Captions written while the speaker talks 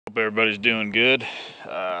Hope everybody's doing good.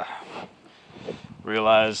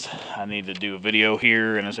 Realized I need to do a video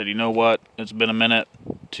here, and I said, you know what? It's been a minute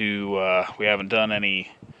we haven't done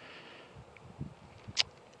any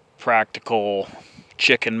practical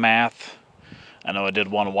chicken math. I know I did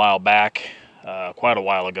one a while back, quite a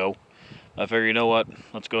while ago. I figured, you know what?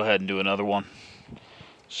 Let's go ahead and do another one.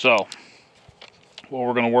 So, what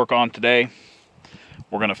we're going to work on today,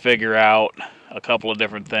 we're going to figure out a couple of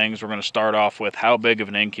different things. We're going to start off with, how big of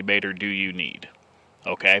an incubator do you need?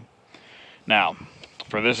 Okay? Now,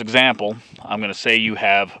 for this example, I'm going to say you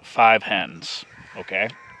have 5 hens. Okay?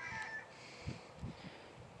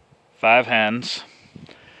 5 hens.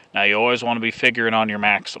 Now, you always want to be figuring on your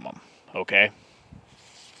maximum. Okay?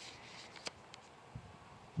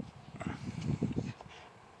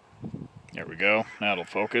 There we go. Now it'll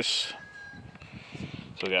focus.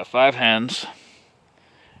 So we got 5 hens,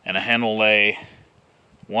 and a hen will lay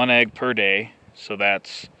 1 egg per day, so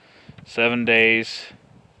that's 7 days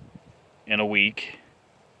in a week.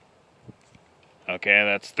 Okay,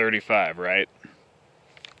 that's 35, right?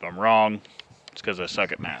 If I'm wrong, it's because I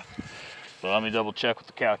suck at math. So let me double check with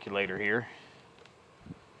the calculator here.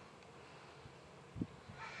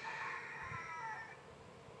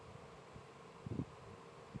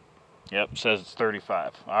 Yep, says it's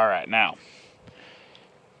 35. Alright, now,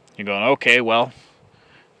 you're going, okay, well,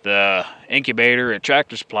 the incubator at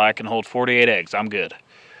Tractor Supply can hold 48 eggs. I'm good.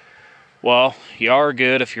 Well, you are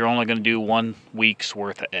good if you're only going to do 1 week's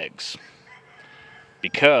worth of eggs.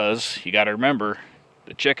 Because, you got to remember,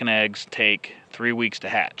 the chicken eggs take 3 weeks to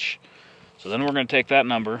hatch. So then we're going to take that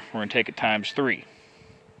number, we're going to take it times 3.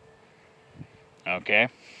 Okay?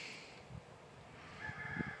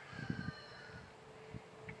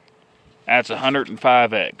 That's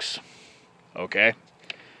 105 eggs. Okay?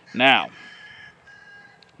 Now,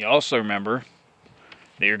 you also remember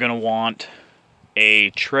that you're going to want a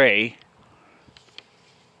tray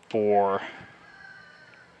for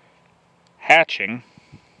hatching,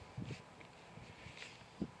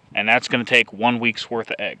 and that's going to take 1 week's worth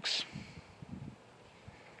of eggs.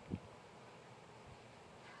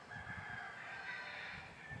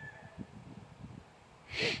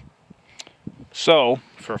 So,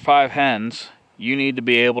 for 5 hens, you need to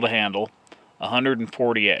be able to handle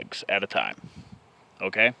 140 eggs at a time.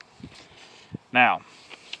 Okay? Now,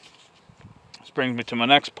 this brings me to my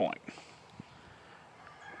next point.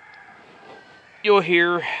 You'll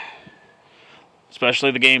hear, especially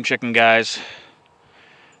the game chicken guys,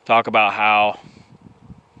 talk about how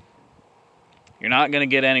you're not going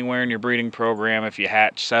to get anywhere in your breeding program if you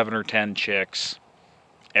hatch 7 or 10 chicks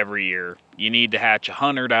every year. You need to hatch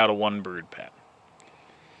 100 out of 1 brood pen.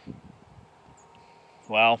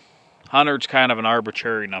 Well, 100's kind of an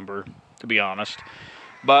arbitrary number, to be honest.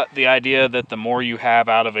 But the idea that the more you have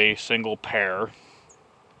out of a single pair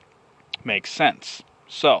makes sense.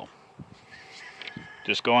 So,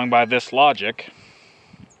 just going by this logic,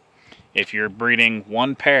 if you're breeding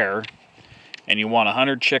 1 pair and you want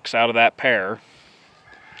 100 chicks out of that pair,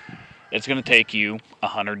 it's going to take you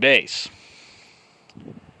 100 days.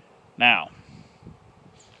 Now,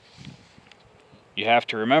 you have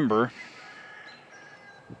to remember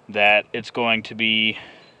that it's going to be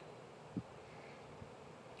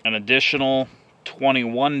an additional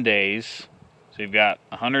 21 days. So you've got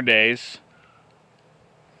 100 days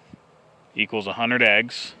equals 100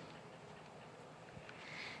 eggs.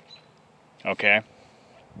 Okay.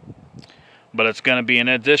 But it's going to be an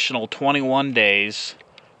additional 21 days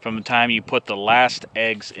from the time you put the last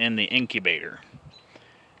eggs in the incubator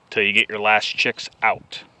till you get your last chicks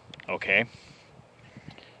out. Okay.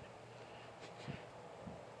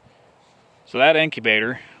 So that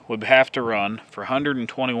incubator would have to run for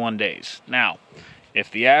 121 days. Now,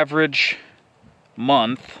 if the average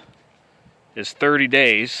month is 30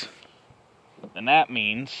 days, then that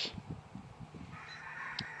means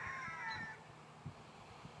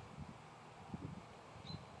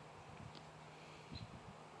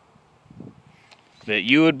that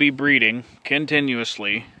you would be breeding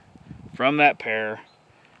continuously from that pair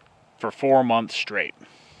for 4 months straight.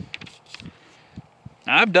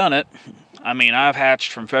 Now, I've done it. I mean, I've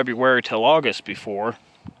hatched from February till August before.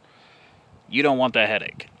 You don't want that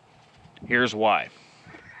headache. Here's why.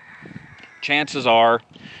 Chances are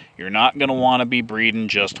you're not going to want to be breeding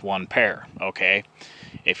just 1 pair, okay?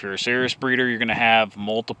 If you're a serious breeder, you're going to have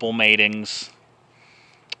multiple matings.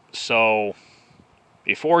 So,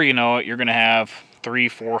 before you know it, you're going to have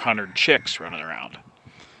 300-400 chicks running around.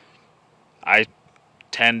 I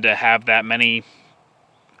tend to have that many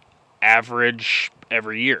average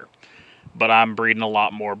every year, but I'm breeding a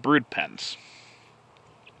lot more brood pens.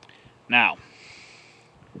 Now,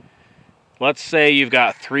 let's say you've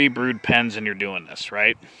got 3 brood pens and you're doing this,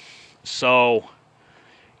 right? So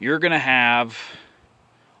you're going to have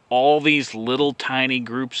all these little tiny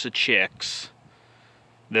groups of chicks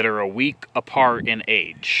that are a week apart in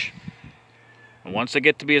age. And once they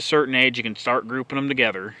get to be a certain age, you can start grouping them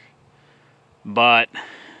together. But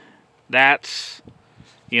that's,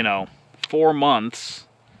 4 months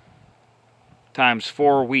times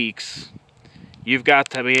 4 weeks. You've got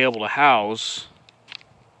to be able to house,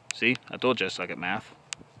 see, I told you I suck at math,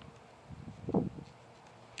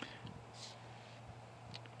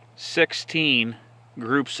 16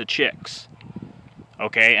 groups of chicks.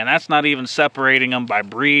 Okay, and that's not even separating them by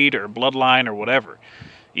breed or bloodline or whatever.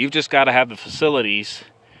 You've just got to have the facilities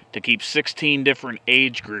to keep 16 different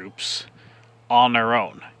age groups on their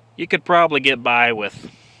own. You could probably get by with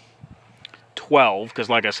 12, because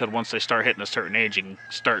like I said, once they start hitting a certain age, you can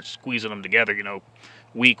start squeezing them together.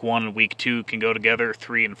 Week 1 and week 2 can go together,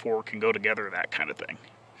 3 and 4 can go together, that kind of thing.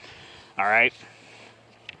 Alright?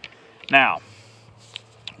 Now,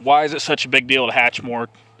 why is it such a big deal to hatch more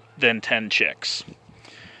than 10 chicks?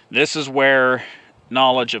 This is where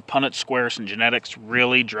knowledge of Punnett squares and genetics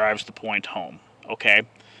really drives the point home. Okay?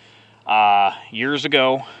 Years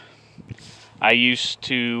ago, I used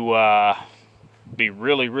to be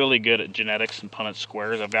really, really good at genetics and Punnett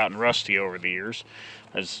squares. I've gotten rusty over the years,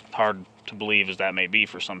 as hard to believe as that may be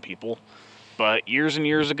for some people. But years and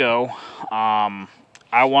years ago, I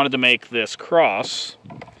wanted to make this cross,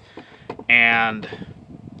 and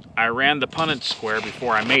I ran the Punnett square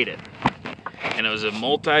before I made it. And it was a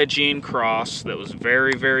multi-gene cross that was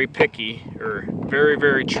very, very picky, or very,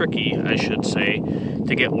 very tricky, I should say,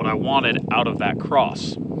 to get what I wanted out of that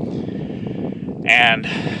cross. And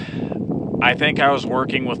I think I was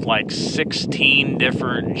working with like 16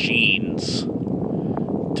 different genes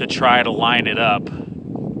to try to line it up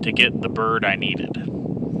to get the bird I needed.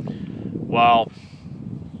 Well,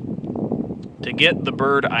 to get the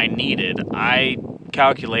bird I needed, I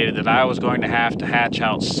calculated that I was going to have to hatch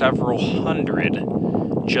out several hundred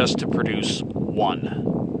just to produce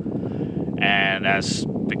one. And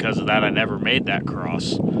because of that, I never made that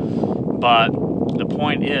cross. But the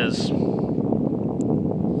point is,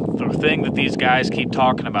 the thing that these guys keep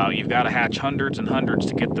talking about, you've got to hatch hundreds and hundreds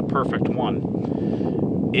to get the perfect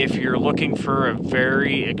one. If you're looking for a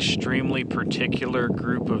very extremely particular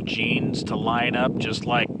group of genes to line up just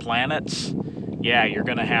like planets, yeah, you're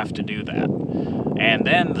going to have to do that. And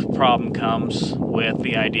then the problem comes with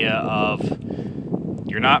the idea of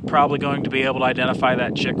you're not probably going to be able to identify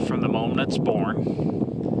that chick from the moment it's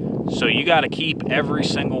born. So you got to keep every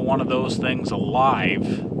single one of those things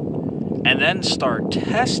alive and then start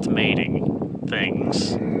test mating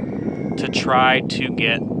things to try to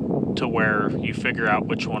get to where you figure out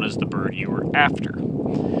which one is the bird you were after.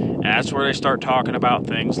 And that's where they start talking about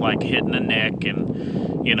things like hitting a nick and,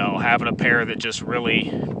 having a pair that just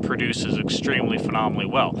really produces extremely phenomenally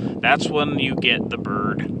well. That's when you get the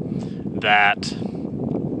bird that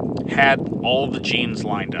had all the genes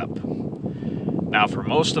lined up. Now, for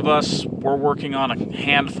most of us, we're working on a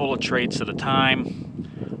handful of traits at a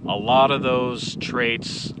time. A lot of those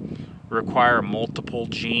traits require multiple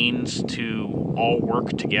genes to all work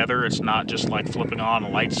together. It's not just like flipping on a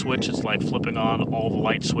light switch. It's like flipping on all the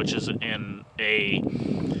light switches in a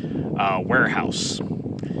warehouse.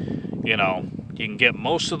 You can get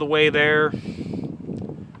most of the way there,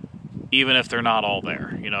 even if they're not all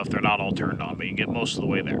there. If they're not all turned on, but you can get most of the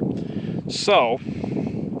way there. So,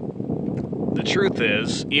 the truth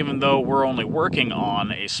is, even though we're only working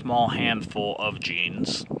on a small handful of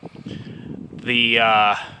genes, the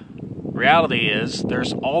reality is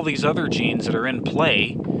there's all these other genes that are in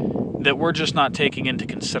play that we're just not taking into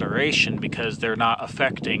consideration because they're not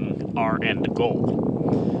affecting our end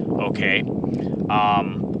goal. Okay?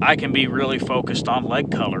 I can be really focused on leg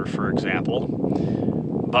color, for example,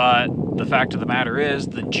 but the fact of the matter is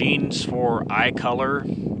the genes for eye color,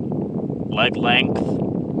 leg length,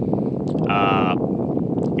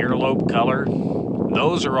 earlobe color,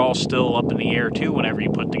 those are all still up in the air too whenever you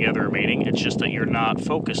put together a mating. It's just that you're not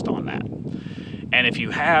focused on that. And if you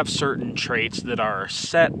have certain traits that are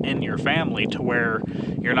set in your family to where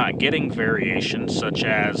you're not getting variations, such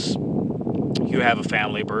as you have a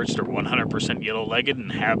family of birds that are 100% yellow-legged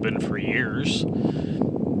and have been for years,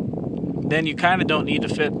 then you kind of don't need to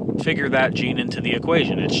figure that gene into the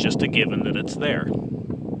equation. It's just a given that it's there.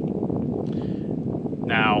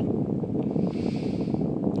 Now,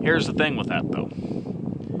 here's the thing with that, though.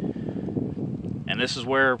 And this is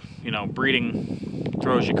where, breeding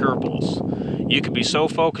throws you curveballs. You could be so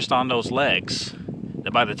focused on those legs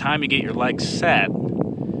that by the time you get your legs set,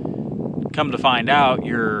 come to find out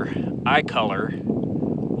your eye color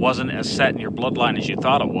wasn't as set in your bloodline as you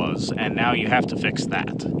thought it was, and now you have to fix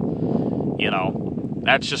that. You know,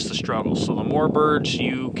 that's just the struggle. So the more birds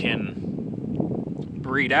you can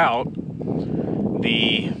breed out,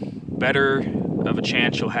 the better of a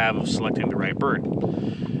chance you'll have of selecting the right bird.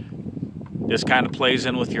 This kind of plays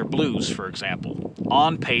in with your blues, for example.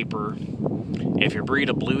 On paper, if you breed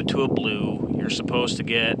a blue to a blue, you're supposed to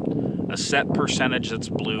get a set percentage that's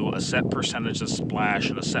blue, a set percentage that's splash,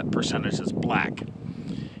 and a set percentage that's black.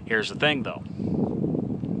 Here's the thing though.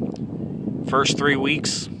 First 3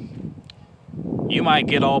 weeks, you might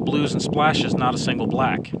get all blues and splashes, not a single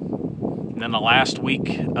black. And then the last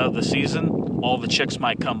week of the season, all the chicks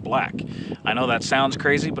might come black. I know that sounds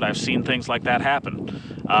crazy, but I've seen things like that happen.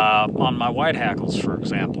 On my white hackles, for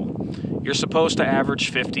example. You're supposed to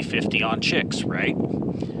average 50-50 on chicks, right?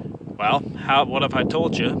 Well, what if I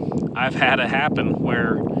told you I've had it happen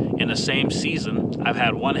where in the same season, I've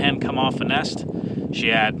had one hen come off a nest, she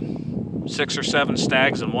had 6 or 7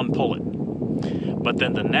 stags and 1 pullet. But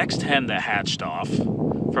then the next hen that hatched off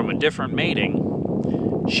from a different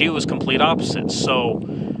mating, she was complete opposite. So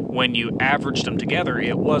when you averaged them together,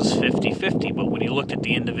 it was 50-50, but when you looked at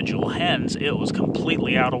the individual hens, it was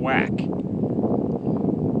completely out of whack.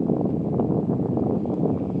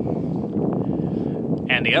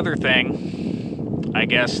 And the other thing, I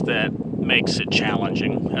guess, that makes it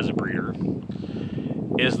challenging as a breeder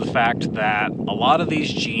is the fact that a lot of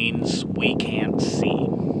these genes we can't see.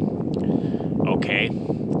 Okay,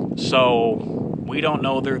 so we don't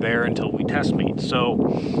know they're there until we test mate.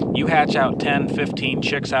 So you hatch out 10, 15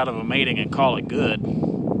 chicks out of a mating and call it good.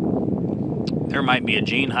 There might be a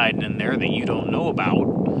gene hiding in there that you don't know about.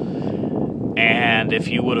 And if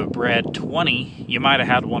you would have bred 20, you might have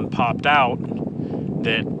had one popped out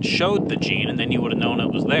that showed the gene, and then you would have known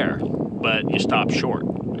it was there. But you stopped short.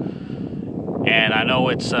 And I know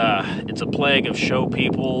it's a plague of show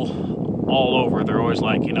people all over. They're always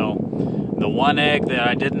like, you know, the one egg that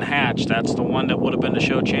I didn't hatch, that's the one that would have been the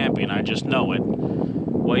show champion. I just know it.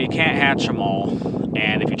 Well, you can't hatch them all.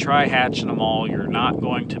 And if you try hatching them all, you're not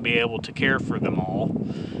going to be able to care for them all.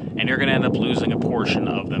 And you're going to end up losing a portion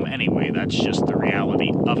of them anyway. That's just the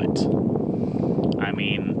reality of it. I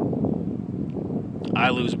mean, I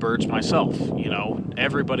lose birds myself. You know,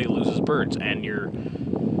 everybody loses birds. And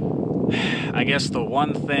I guess the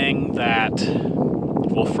one thing that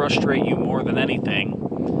will frustrate you more than anything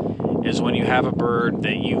is when you have a bird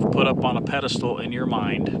that you've put up on a pedestal in your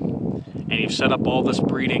mind and you've set up all this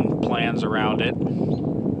breeding plans around it,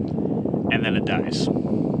 and then it dies.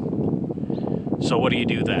 So what do you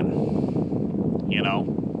do then? You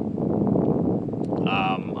know?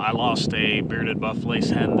 I lost a bearded buff lace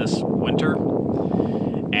hen this winter,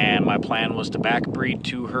 and my plan was to backbreed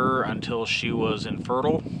to her until she was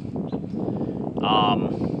infertile.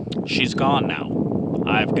 She's gone now.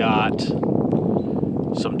 I've got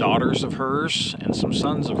some daughters of hers and some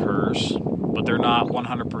sons of hers, but they're not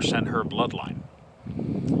 100% her bloodline.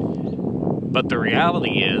 But the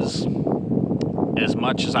reality is, as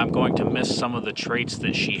much as I'm going to miss some of the traits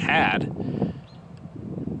that she had,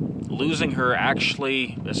 losing her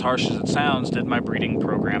actually, as harsh as it sounds, did my breeding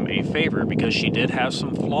program a favor, because she did have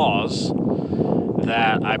some flaws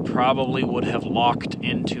that I probably would have locked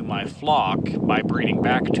into my flock by breeding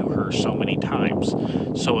back to her so many times.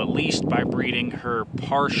 So at least by breeding her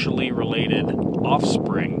partially related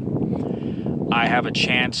offspring, I have a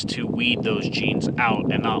chance to weed those genes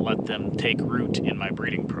out and not let them take root in my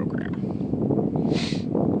breeding program.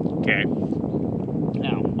 Okay,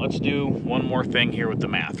 now let's do one more thing here with the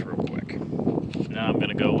math real quick. Now I'm going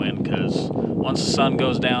to go in, because once the sun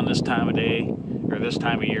goes down this time of day, or this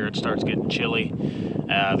time of year, it starts getting chilly.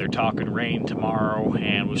 They're talking rain tomorrow,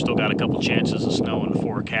 and we've still got a couple chances of snow in the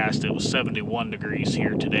forecast. It was 71 degrees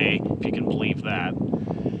here today, if you can believe that.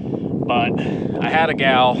 But I had a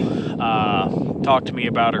gal talk to me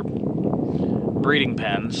about her breeding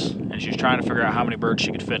pens, and she was trying to figure out how many birds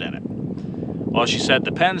she could fit in it. Well, she said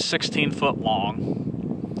the pen's 16 foot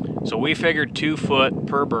long, so we figured 2 foot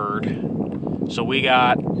per bird, so we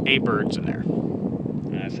got 8 birds in there.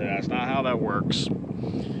 And I said, that's not how that works.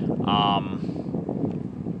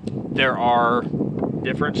 There are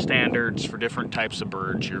different standards for different types of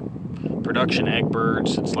birds. Your production egg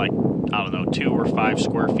birds, it's like, I don't know, 2 or 5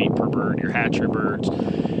 square feet per bird. Your hatchery birds.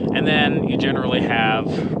 And then you generally have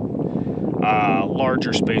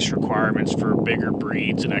larger space requirements for bigger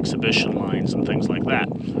breeds and exhibition lines and things like that.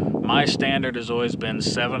 My standard has always been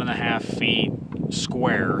 7.5 feet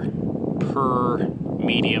square per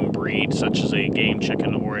medium breed, such as a game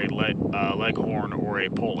chicken or a leghorn or a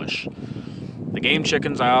Polish. The game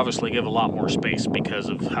chickens I obviously give a lot more space because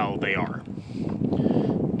of how they are.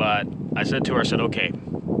 But I said to her, I said, okay,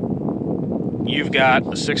 you've got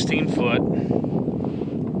a 16-foot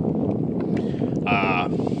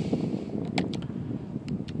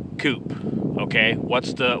coop. Okay,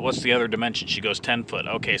 what's the other dimension? She goes 10 foot.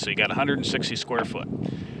 Okay, so you got 160 square foot.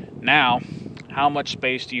 Now, how much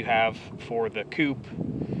space do you have for the coop?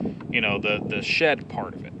 You know, the shed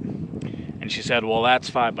part of it. And she said, well, that's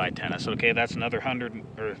 5 by 10. I said, okay, that's another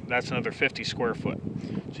 50 square foot.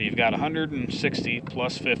 So you've got 160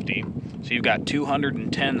 plus 50, so you've got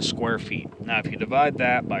 210 square feet. Now, if you divide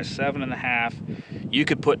that by 7.5, you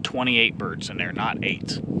could put 28 birds in there, not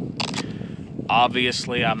 8.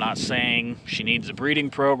 Obviously, I'm not saying she needs a breeding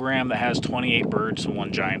program that has 28 birds in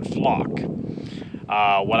one giant flock.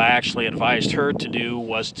 What I actually advised her to do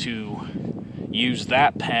was to use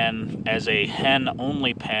that pen as a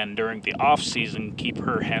hen-only pen during the off-season, keep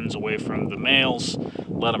her hens away from the males,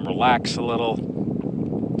 let them relax a little,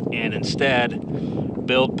 and instead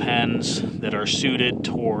build pens that are suited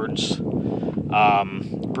towards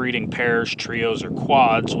breeding pairs, trios, or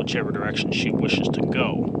quads, whichever direction she wishes to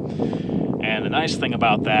go. And the nice thing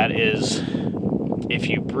about that is if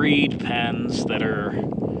you breed pens that are,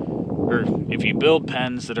 or if you build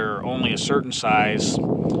pens that are only a certain size,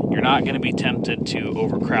 you're not going to be tempted to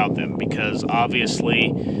overcrowd them, because obviously,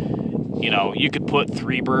 you know, you could put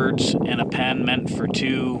 3 birds in a pen meant for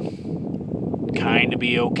 2, kind of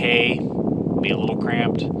be okay, be a little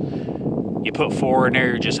cramped. You put 4 in there,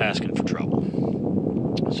 you're just asking for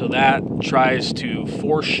trouble. So that tries to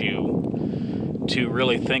force you to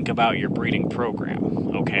really think about your breeding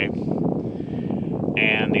program, okay?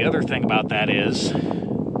 And the other thing about that is,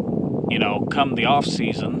 you know, come the off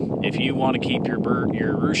season, if you want to keep your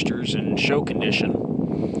roosters in show condition,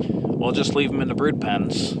 well, just leave them in the brood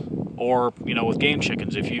pens. Or, you know, with game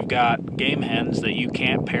chickens, if you've got game hens that you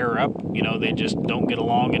can't pair up, you know, they just don't get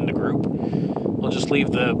along in the group, well, just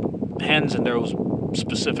leave the hens in those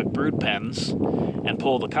specific brood pens and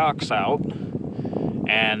pull the cocks out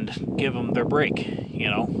and give them their break, you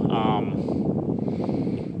know.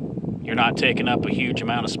 You're not taking up a huge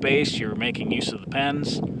amount of space, you're making use of the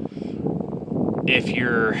pens. If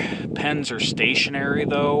your pens are stationary,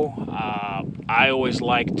 though, I always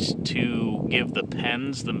liked to give the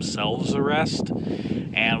pens themselves a rest.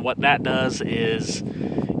 And what that does is,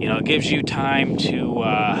 you know, it gives you time to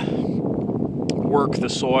work the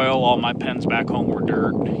soil. All my pens back home were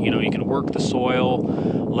dirt. You know, you can work the soil,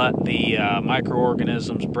 let the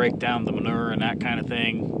microorganisms break down the manure and that kind of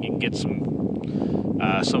thing. You can get some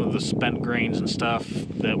of the spent grains and stuff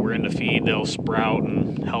that were in the feed, they'll sprout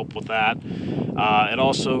and help with that. It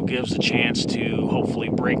also gives a chance to hopefully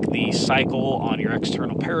break the cycle on your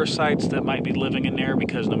external parasites that might be living in there,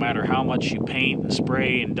 because no matter how much you paint and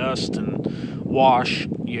spray and dust and wash,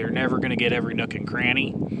 you're never going to get every nook and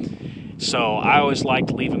cranny. So I always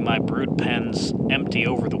liked leaving my brood pens empty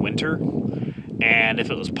over the winter. And if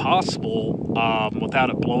it was possible, without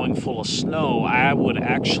it blowing full of snow, I would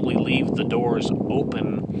actually leave the doors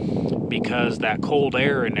open, because that cold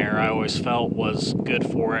air in there I always felt was good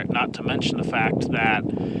for it. Not to mention the fact that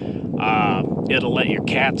it'll let your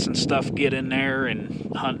cats and stuff get in there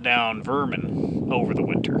and hunt down vermin over the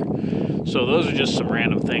winter. So those are just some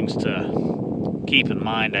random things to keep in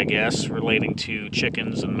mind, I guess, relating to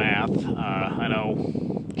chickens and math. I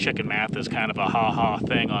know chicken math is kind of a ha-ha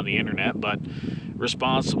thing on the internet, but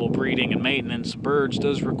responsible breeding and maintenance of birds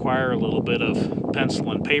does require a little bit of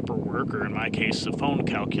pencil and paper work, or in my case, a phone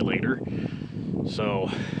calculator. So,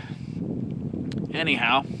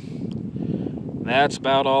 anyhow, that's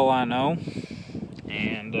about all I know,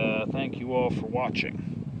 and thank you all for watching.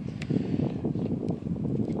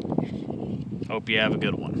 Hope you have a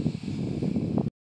good one.